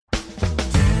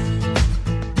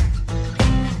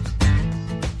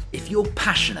If you're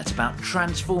passionate about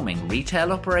transforming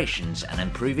retail operations and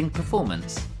improving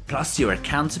performance, plus you're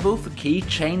accountable for key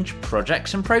change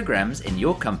projects and programs in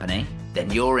your company, then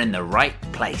you're in the right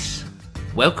place.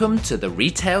 Welcome to the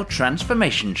Retail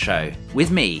Transformation Show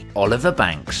with me, Oliver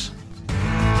Banks.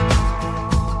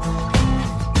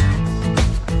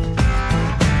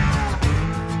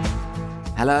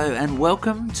 Hello and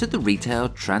welcome to the Retail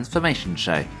Transformation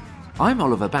Show. I'm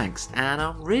Oliver Banks and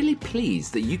I'm really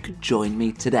pleased that you could join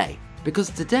me today,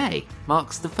 because today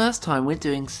marks the first time we're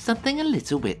doing something a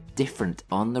little bit different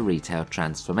on the Retail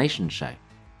Transformation Show.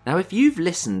 Now, if you've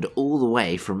listened all the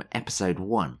way from episode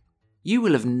 1, you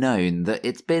will have known that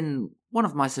it's been one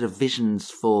of my sort of visions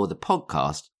for the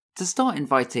podcast to start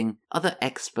inviting other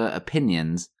expert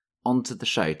opinions onto the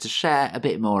show to share a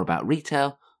bit more about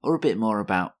retail or a bit more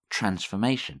about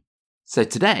transformation. So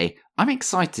today, I'm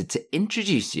excited to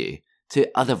introduce you to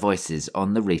other voices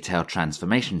on the Retail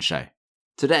Transformation Show.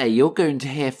 Today, you're going to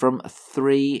hear from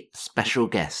 3 special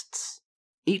guests.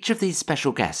 Each of these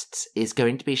special guests is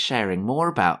going to be sharing more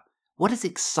about what is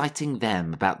exciting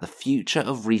them about the future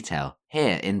of retail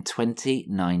here in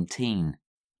 2019.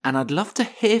 And I'd love to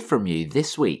hear from you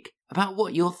this week about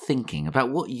what you're thinking, about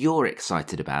what you're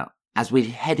excited about as we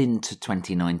head into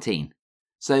 2019.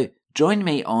 So join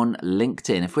me on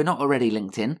LinkedIn. If we're not already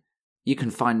linked in, you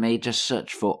can find me, just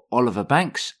search for Oliver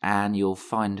Banks and you'll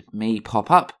find me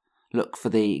pop up. Look for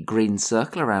the green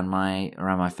circle around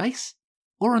my face.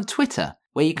 Or on Twitter,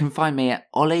 where you can find me at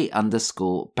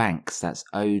Ollie_Banks. That's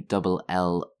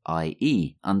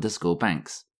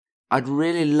OLLIE_Banks. I'd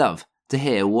really love to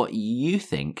hear what you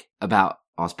think about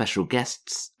our special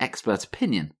guest's expert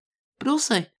opinion. But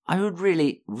also, I would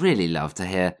really, really love to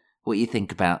hear what you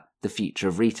think about the future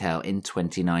of retail in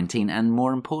 2019, and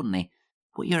more importantly,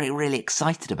 what you're really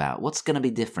excited about, what's going to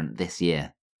be different this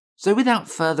year. So without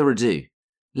further ado,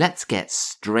 let's get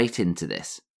straight into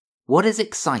this. What is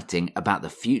exciting about the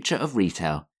future of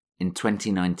retail in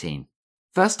 2019?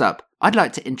 First up, I'd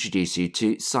like to introduce you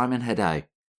to Simon Hadow.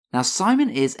 Now, Simon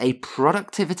is a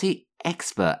productivity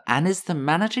expert and is the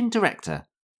managing director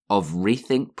of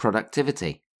Rethink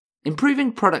Productivity.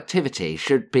 Improving productivity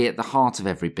should be at the heart of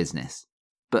every business.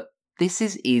 This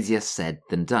is easier said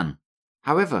than done.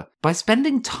 However, by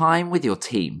spending time with your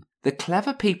team, the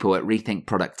clever people at Rethink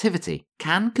Productivity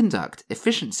can conduct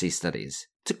efficiency studies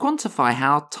to quantify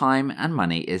how time and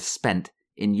money is spent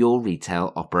in your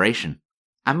retail operation.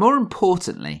 And more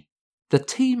importantly, the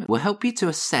team will help you to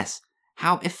assess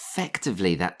how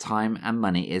effectively that time and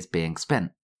money is being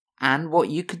spent and what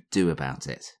you could do about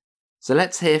it. So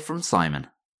let's hear from Simon.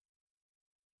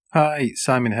 Hi,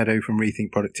 Simon Hadow from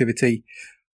Rethink Productivity.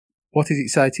 What is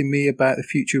exciting me about the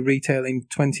future of retail in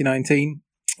 2019?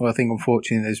 Well, I think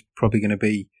unfortunately there's probably going to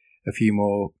be a few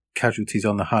more casualties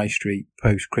on the high street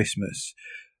post-Christmas.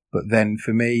 But then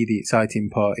for me, the exciting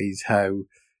part is how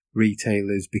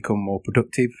retailers become more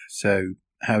productive. So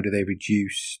how do they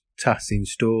reduce tasks in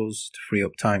stores to free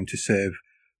up time to serve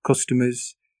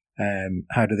customers?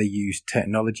 How do they use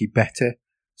technology better?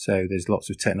 So there's lots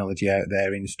of technology out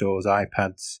there in stores,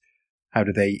 iPads. How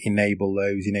do they enable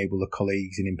the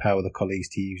colleagues and empower the colleagues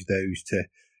to use those to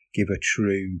give a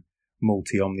true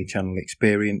multi-omnichannel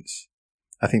experience?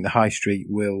 I think the high street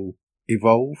will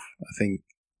evolve. I think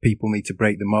people need to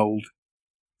break the mould.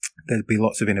 There'll be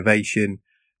lots of innovation. I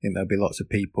think there'll be lots of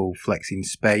people flexing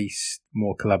space,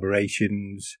 more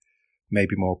collaborations,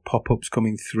 maybe more pop-ups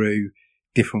coming through,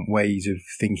 different ways of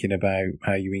thinking about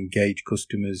how you engage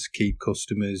customers, keep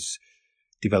customers,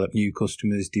 develop new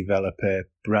customers, develop a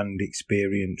brand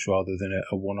experience rather than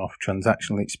a one-off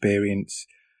transactional experience.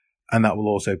 And that will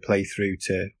also play through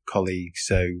to colleagues.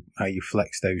 So how you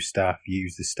flex those staff,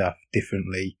 use the staff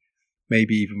differently,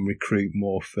 maybe even recruit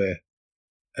more for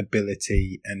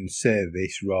ability and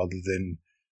service rather than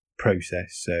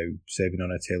process. So serving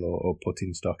on a till or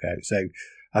putting stock out. So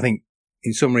I think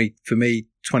in summary, for me,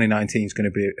 2019 is going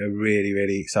to be a really,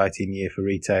 really exciting year for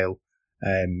retail.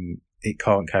 It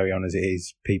can't carry on as it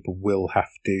is. People will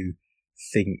have to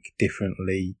think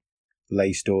differently,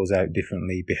 lay stores out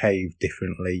differently, behave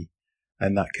differently,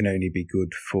 and that can only be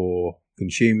good for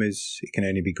consumers. It can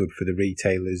only be good for the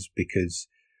retailers because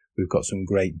we've got some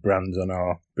great brands on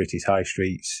our British high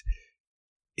streets.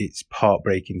 It's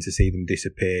heartbreaking to see them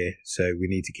disappear, so we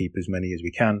need to keep as many as we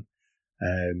can.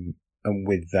 And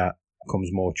with that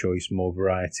comes more choice, more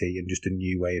variety, and just a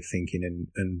new way of thinking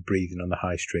and breathing on the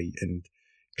high street. And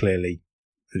clearly,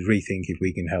 as Rethink, if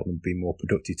we can help them be more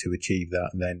productive to achieve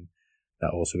that, then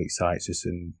that also excites us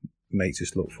and makes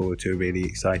us look forward to a really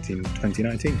exciting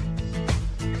 2019.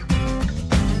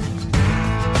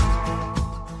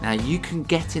 Now you can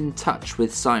get in touch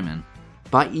with Simon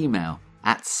by email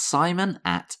at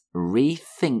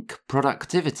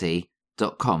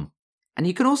simon@rethinkproductivity.com. And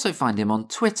you can also find him on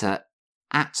Twitter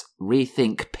at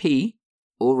rethinkp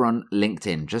or on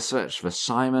LinkedIn. Just search for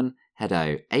Simon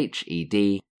Heddaux,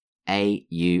 Hedaux.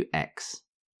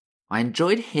 I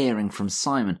enjoyed hearing from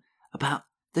Simon about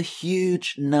the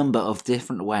huge number of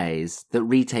different ways that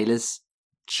retailers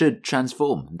should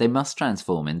transform. They must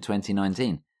transform in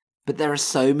 2019. But there are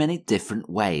so many different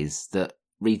ways that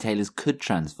retailers could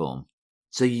transform.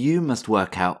 So you must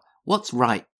work out what's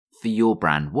right for your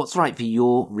brand, what's right for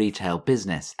your retail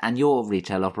business and your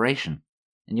retail operation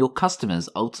and your customers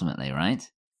ultimately, right?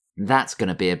 That's going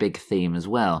to be a big theme as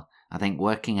well. I think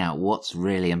working out what's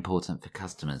really important for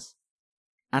customers.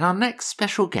 And our next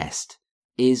special guest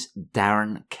is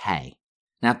Darren Kay.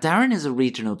 Now, Darren is a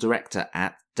regional director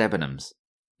at Debenhams.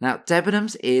 Now,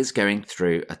 Debenhams is going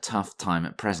through a tough time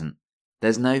at present.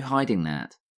 There's no hiding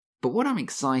that. But what I'm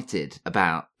excited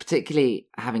about, particularly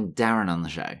having Darren on the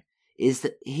show, is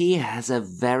that he has a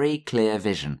very clear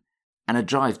vision and a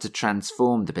drive to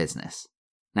transform the business.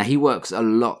 Now, he works a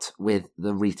lot with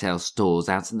the retail stores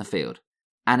out in the field,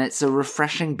 and it's a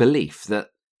refreshing belief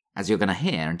that, as you're going to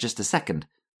hear in just a second,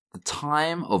 the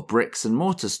time of bricks and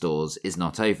mortar stores is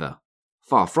not over.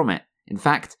 Far from it. In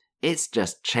fact, it's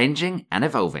just changing and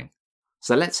evolving.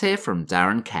 So let's hear from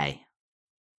Darren Kay.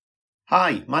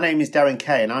 Hi, my name is Darren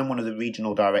Kay and I'm one of the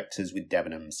regional directors with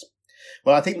Debenhams.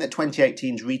 Well, I think that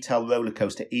 2018's retail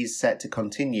rollercoaster is set to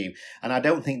continue, and I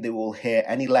don't think that we'll hear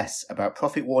any less about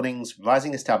profit warnings,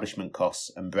 rising establishment costs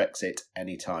and Brexit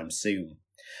anytime soon.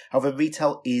 However,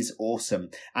 retail is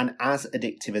awesome and as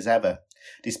addictive as ever.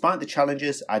 Despite the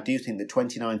challenges, I do think that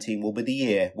 2019 will be the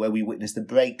year where we witness the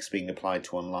brakes being applied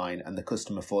to online and the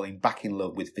customer falling back in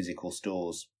love with physical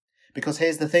stores. Because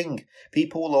here's the thing,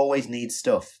 people will always need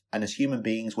stuff, and as human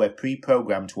beings we're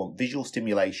pre-programmed to want visual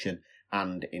stimulation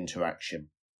and interaction.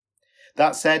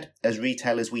 That said, as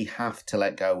retailers we have to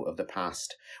let go of the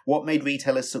past. What made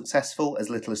retailers successful as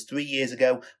little as 3 years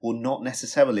ago will not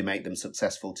necessarily make them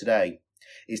successful today.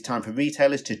 It's time for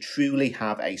retailers to truly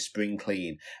have a spring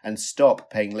clean and stop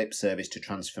paying lip service to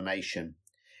transformation.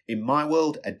 In my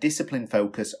world, a disciplined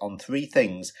focus on 3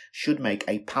 things should make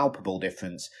a palpable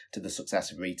difference to the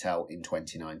success of retail in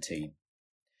 2019.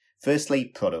 Firstly,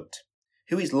 product.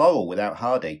 Who is Laurel without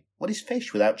Hardy? What is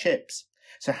fish without chips?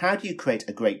 So how do you create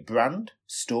a great brand,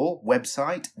 store,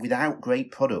 website without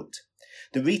great product?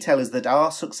 The retailers that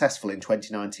are successful in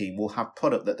 2019 will have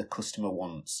product that the customer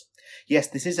wants. Yes,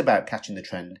 this is about catching the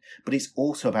trend, but it's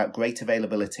also about great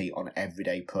availability on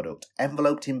everyday product,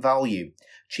 enveloped in value.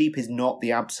 Cheap is not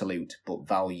the absolute, but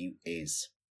value is.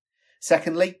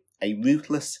 Secondly, a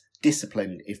ruthless,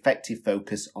 disciplined, effective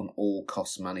focus on all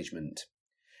cost management.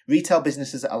 Retail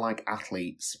businesses are like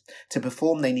athletes. To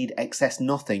perform, they need excess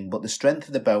nothing, but the strength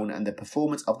of the bone and the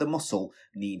performance of the muscle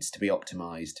needs to be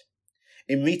optimised.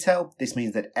 In retail, this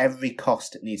means that every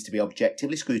cost needs to be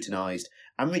objectively scrutinised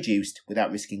and reduced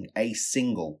without risking a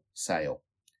single sale.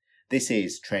 This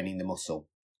is training the muscle.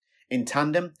 In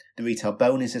tandem, the retail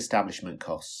bone is establishment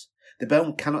costs. The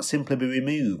bone cannot simply be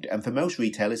removed, and for most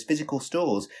retailers, physical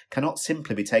stores cannot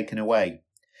simply be taken away.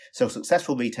 So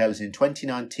successful retailers in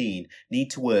 2019 need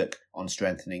to work on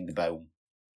strengthening the bone.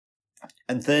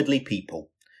 And thirdly,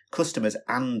 people, customers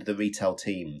and the retail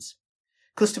teams.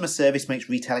 Customer service makes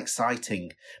retail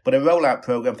exciting, but a rollout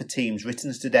programme for teams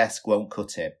written to desk won't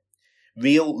cut it.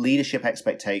 Real leadership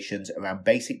expectations around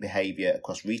basic behaviour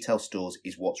across retail stores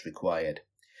is what's required.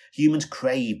 Humans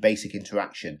crave basic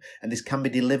interaction, and this can be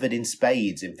delivered in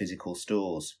spades in physical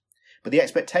stores. But the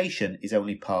expectation is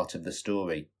only part of the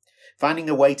story. Finding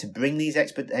a way to bring these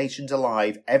expectations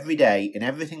alive every day in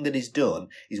everything that is done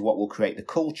is what will create the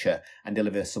culture and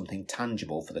deliver something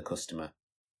tangible for the customer.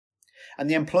 And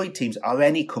the employed teams are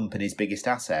any company's biggest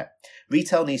asset.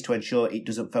 Retail needs to ensure it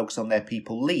doesn't focus on their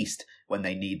people least when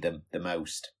they need them the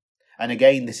most. And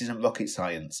again, this isn't rocket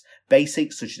science.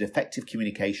 Basics such as effective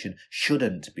communication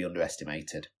shouldn't be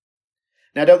underestimated.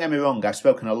 Now, don't get me wrong, I've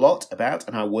spoken a lot about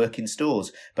and I work in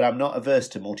stores, but I'm not averse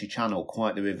to multi-channel,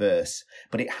 quite the reverse.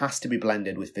 But it has to be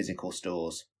blended with physical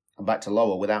stores. And back to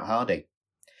Laurel without Hardy.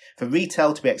 For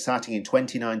retail to be exciting in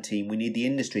 2019, we need the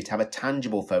industry to have a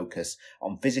tangible focus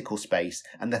on physical space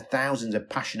and the thousands of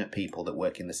passionate people that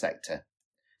work in the sector.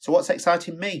 So what's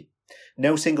exciting me?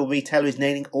 No single retailer is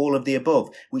nailing all of the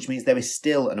above, which means there is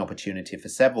still an opportunity for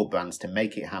several brands to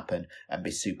make it happen and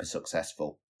be super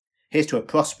successful. Here's to a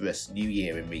prosperous new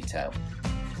year in retail.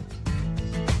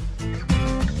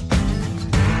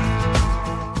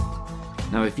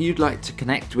 Now, if you'd like to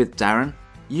connect with Darren,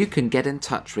 you can get in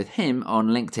touch with him on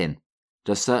LinkedIn.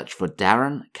 Just search for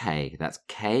Darren Kay, that's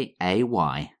Kay.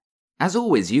 As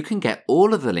always, you can get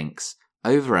all of the links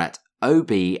over at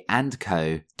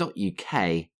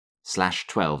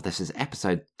obandco.uk/12. This is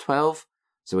episode 12,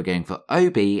 so we're going for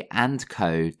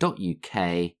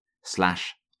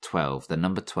obandco.uk/12, the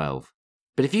number 12.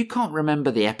 But if you can't remember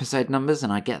the episode numbers,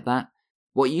 and I get that,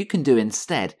 what you can do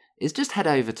instead is just head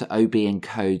over to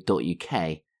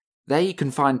obandco.uk. There you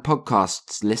can find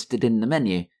podcasts listed in the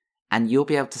menu, and you'll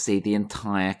be able to see the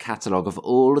entire catalogue of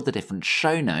all of the different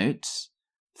show notes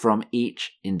from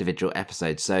each individual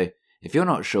episode. So if you're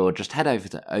not sure, just head over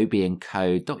to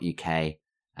obandco.uk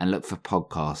and look for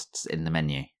podcasts in the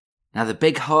menu. Now, the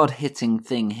big hard-hitting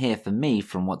thing here for me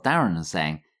from what Darren was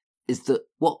saying is that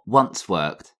what once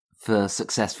worked for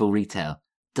successful retail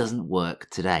doesn't work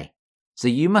today. So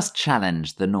you must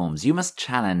challenge the norms. You must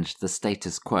challenge the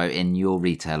status quo in your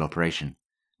retail operation.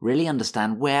 Really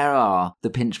understand where are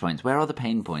the pinch points, where are the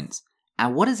pain points,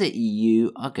 and what is it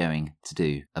you are going to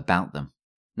do about them.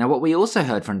 Now, what we also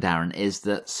heard from Darren is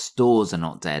that stores are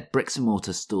not dead. Bricks and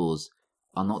mortar stores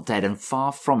are not dead, and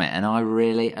far from it, and I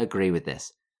really agree with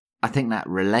this. I think that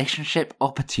relationship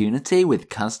opportunity with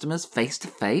customers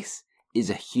face-to-face is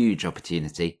a huge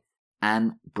opportunity,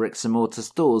 and bricks and mortar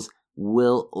stores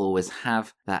will always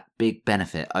have that big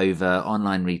benefit over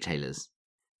online retailers.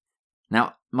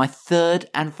 Now, my third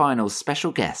and final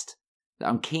special guest that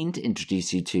I'm keen to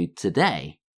introduce you to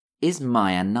today is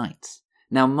Maya Knight.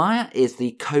 Now, Maya is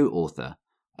the co-author,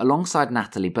 alongside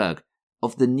Natalie Berg,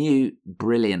 of the new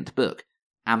brilliant book,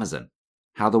 Amazon: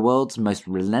 How the World's Most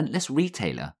Relentless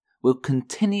Retailer Will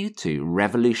Continue to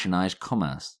Revolutionize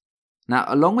Commerce. Now,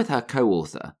 along with her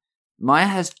co-author, Maya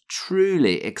has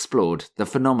truly explored the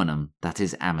phenomenon that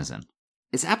is Amazon.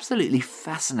 It's absolutely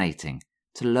fascinating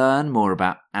to learn more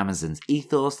about Amazon's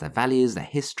ethos, their values, their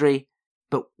history.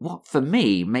 But what for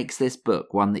me makes this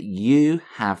book one that you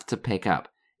have to pick up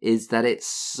is that it's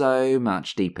so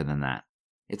much deeper than that.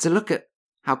 It's a look at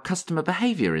how customer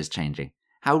behavior is changing,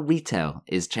 how retail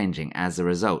is changing as a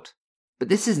result. But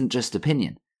this isn't just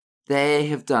opinion. They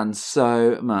have done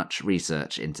so much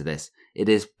research into this. It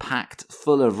is packed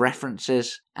full of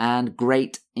references and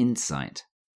great insight.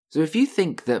 So if you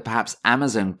think that perhaps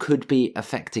Amazon could be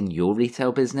affecting your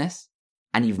retail business,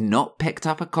 and you've not picked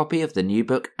up a copy of the new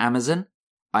book, Amazon,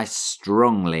 I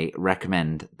strongly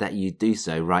recommend that you do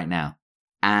so right now.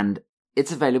 And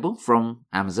it's available from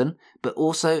Amazon, but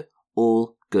also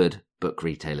all good book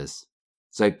retailers.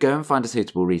 So go and find a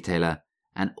suitable retailer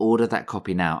and order that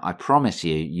copy now. I promise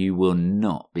you, you will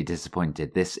not be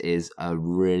disappointed. This is a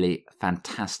really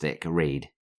fantastic read.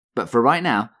 But for right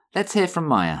now, let's hear from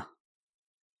Maya.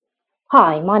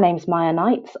 Hi, my name's Maya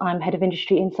Knight. I'm Head of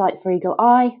Industry Insight for Eagle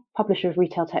Eye, publisher of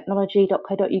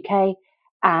retailtechnology.co.uk,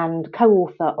 and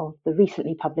co-author of the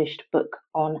recently published book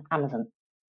on Amazon.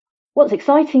 What's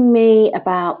exciting me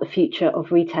about the future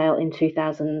of retail in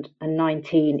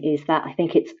 2019 is that I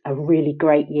think it's a really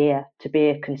great year to be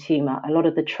a consumer. A lot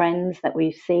of the trends that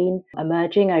we've seen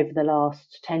emerging over the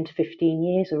last 10 to 15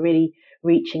 years are really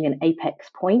reaching an apex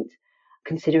point,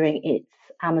 considering it's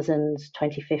Amazon's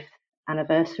 25th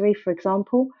anniversary, for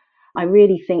example. I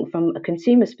really think from a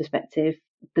consumer's perspective,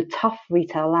 the tough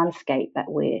retail landscape that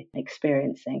we're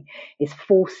experiencing is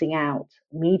forcing out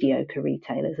mediocre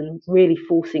retailers and really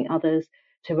forcing others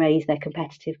to raise their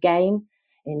competitive game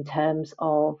in terms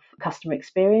of customer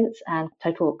experience and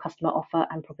total customer offer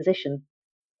and proposition.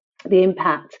 The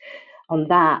impact on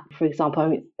that, for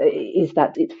example, is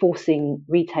that it's forcing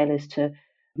retailers to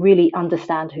really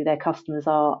understand who their customers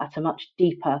are at a much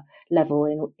deeper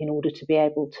level in order to be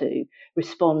able to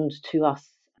respond to us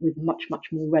with much,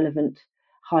 much more relevant,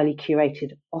 highly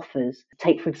curated offers.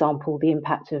 Take, for example, the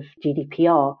impact of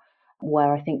GDPR,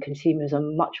 where I think consumers are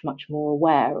much, much more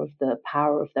aware of the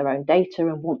power of their own data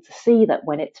and want to see that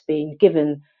when it's being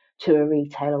given to a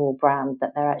retailer or brand,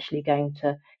 that they're actually going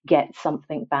to get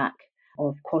something back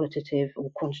of qualitative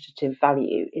or quantitative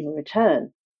value in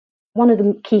return. One of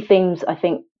the key themes I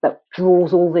think that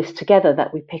draws all this together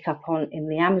that we pick up on in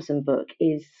the Amazon book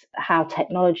is how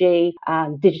technology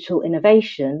and digital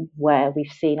innovation, where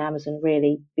we've seen Amazon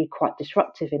really be quite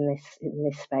disruptive in this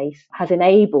space, has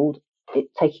enabled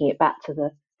it, taking it back to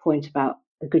the point about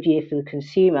a good year for the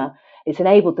consumer, it's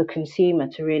enabled the consumer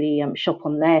to really shop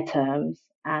on their terms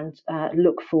and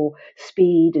look for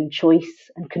speed and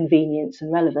choice and convenience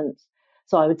and relevance.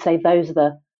 So I would say those are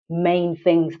the main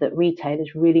things that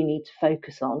retailers really need to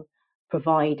focus on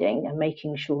providing and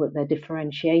making sure that they're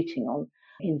differentiating on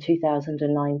in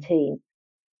 2019.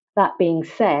 That being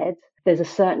said, there's a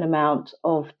certain amount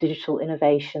of digital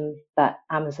innovation that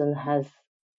Amazon has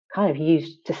kind of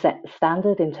used to set the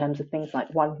standard in terms of things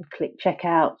like one-click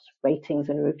checkouts, ratings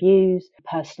and reviews,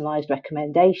 personalized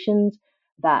recommendations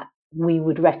that we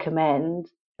would recommend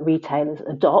retailers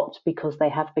adopt because they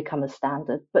have become a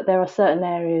standard. But there are certain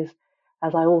areas,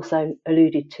 as I also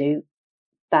alluded to,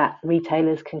 that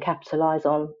retailers can capitalize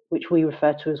on, which we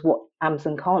refer to as what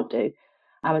Amazon can't do.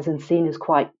 Amazon's seen as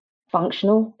quite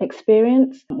functional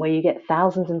experience where you get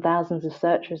thousands and thousands of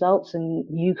search results and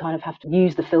you kind of have to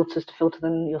use the filters to filter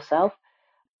them yourself.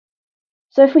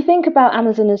 So if we think about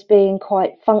Amazon as being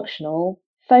quite functional,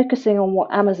 focusing on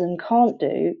what Amazon can't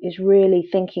do is really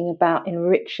thinking about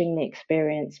enriching the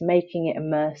experience, making it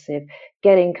immersive,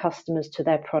 getting customers to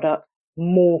their product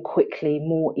more quickly,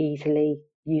 more easily,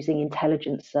 using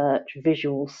intelligent search,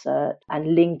 visual search,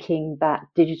 and linking that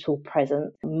digital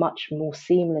presence much more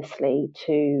seamlessly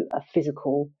to a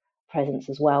physical presence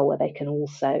as well, where they can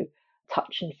also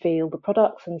touch and feel the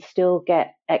products and still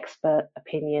get expert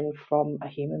opinion from a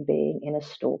human being in a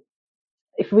store.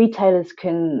 If retailers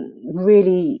can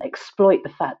really exploit the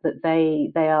fact that they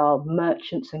are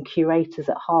merchants and curators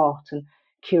at heart and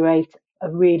curate a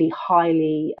really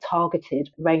highly targeted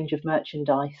range of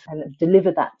merchandise and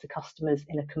deliver that to customers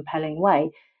in a compelling way,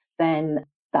 then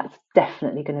that's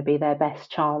definitely going to be their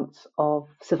best chance of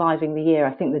surviving the year.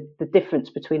 I think the difference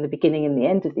between the beginning and the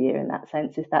end of the year in that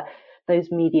sense is that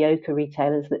those mediocre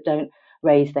retailers that don't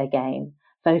raise their game,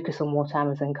 focus on what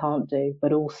Amazon can't do,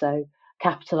 but also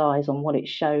capitalize on what it's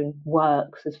shown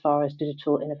works as far as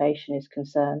digital innovation is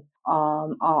concerned, are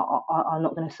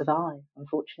not going to survive,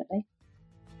 unfortunately.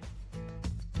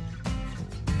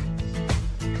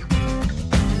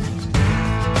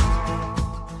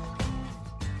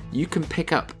 You can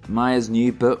pick up Maya's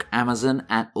new book, Amazon,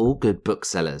 at all good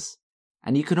booksellers.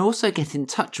 And you can also get in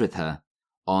touch with her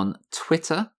on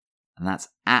Twitter, and that's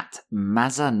at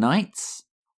Maza Knights,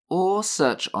 or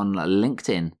search on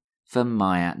LinkedIn for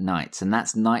Maya Knights, and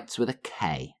that's Knights with a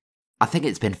K. I think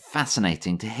it's been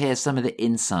fascinating to hear some of the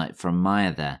insight from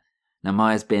Maya there. Now,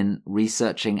 Maya's been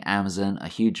researching Amazon a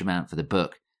huge amount for the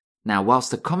book. Now,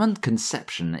 whilst the common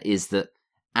conception is that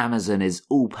Amazon is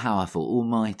all-powerful,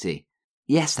 almighty,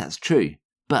 yes, that's true,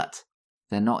 but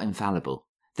they're not infallible.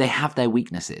 They have their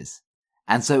weaknesses.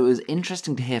 And so it was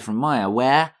interesting to hear from Maya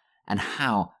where and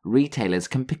how retailers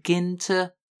can begin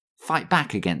to fight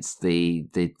back against the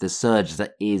surge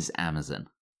that is Amazon.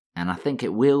 And I think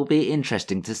it will be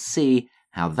interesting to see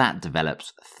how that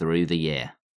develops through the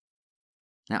year.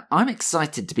 Now, I'm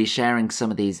excited to be sharing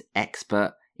some of these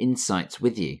expert insights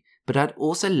with you, but I'd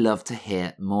also love to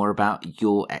hear more about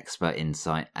your expert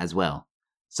insight as well.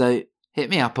 So hit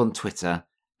me up on Twitter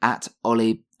at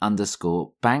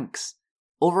Ollie_Banks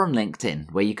or on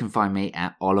LinkedIn, where you can find me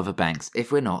at Oliver Banks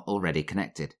if we're not already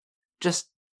connected. Just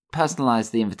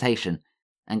personalise the invitation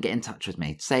and get in touch with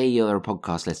me. Say you're a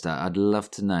podcast listener. I'd love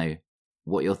to know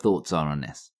what your thoughts are on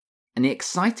this. And the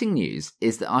exciting news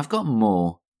is that I've got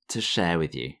more to share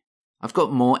with you. I've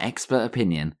got more expert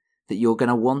opinion that you're going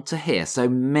to want to hear. So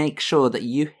make sure that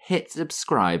you hit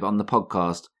subscribe on the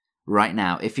podcast right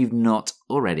now if you've not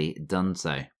already done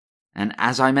so. And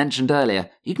as I mentioned earlier,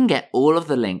 you can get all of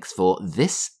the links for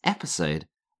this episode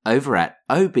over at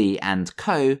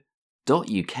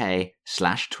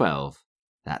obandco.uk/12.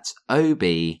 That's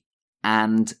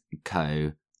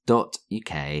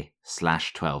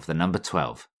obandco.uk/12, the number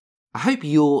 12. I hope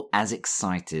you're as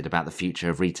excited about the future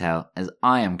of retail as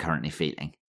I am currently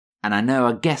feeling. And I know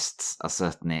our guests are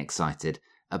certainly excited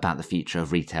about the future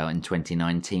of retail in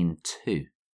 2019 too.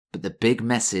 But the big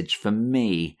message for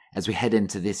me as we head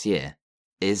into this year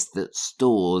is that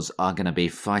stores are going to be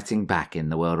fighting back in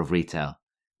the world of retail.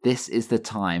 This is the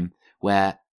time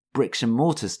where bricks and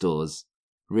mortar stores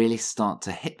really start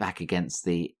to hit back against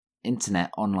the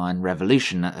internet online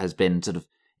revolution that has been sort of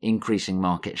increasing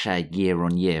market share year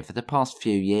on year for the past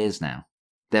few years now.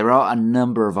 There are a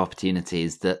number of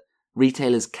opportunities that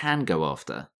retailers can go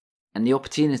after, and the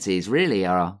opportunities really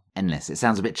are endless. It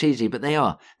sounds a bit cheesy, but they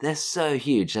are. They're so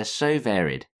huge. They're so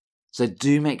varied. So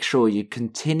do make sure you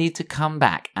continue to come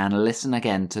back and listen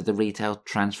again to the Retail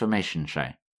Transformation Show.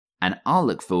 And I'll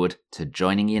look forward to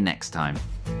joining you next time.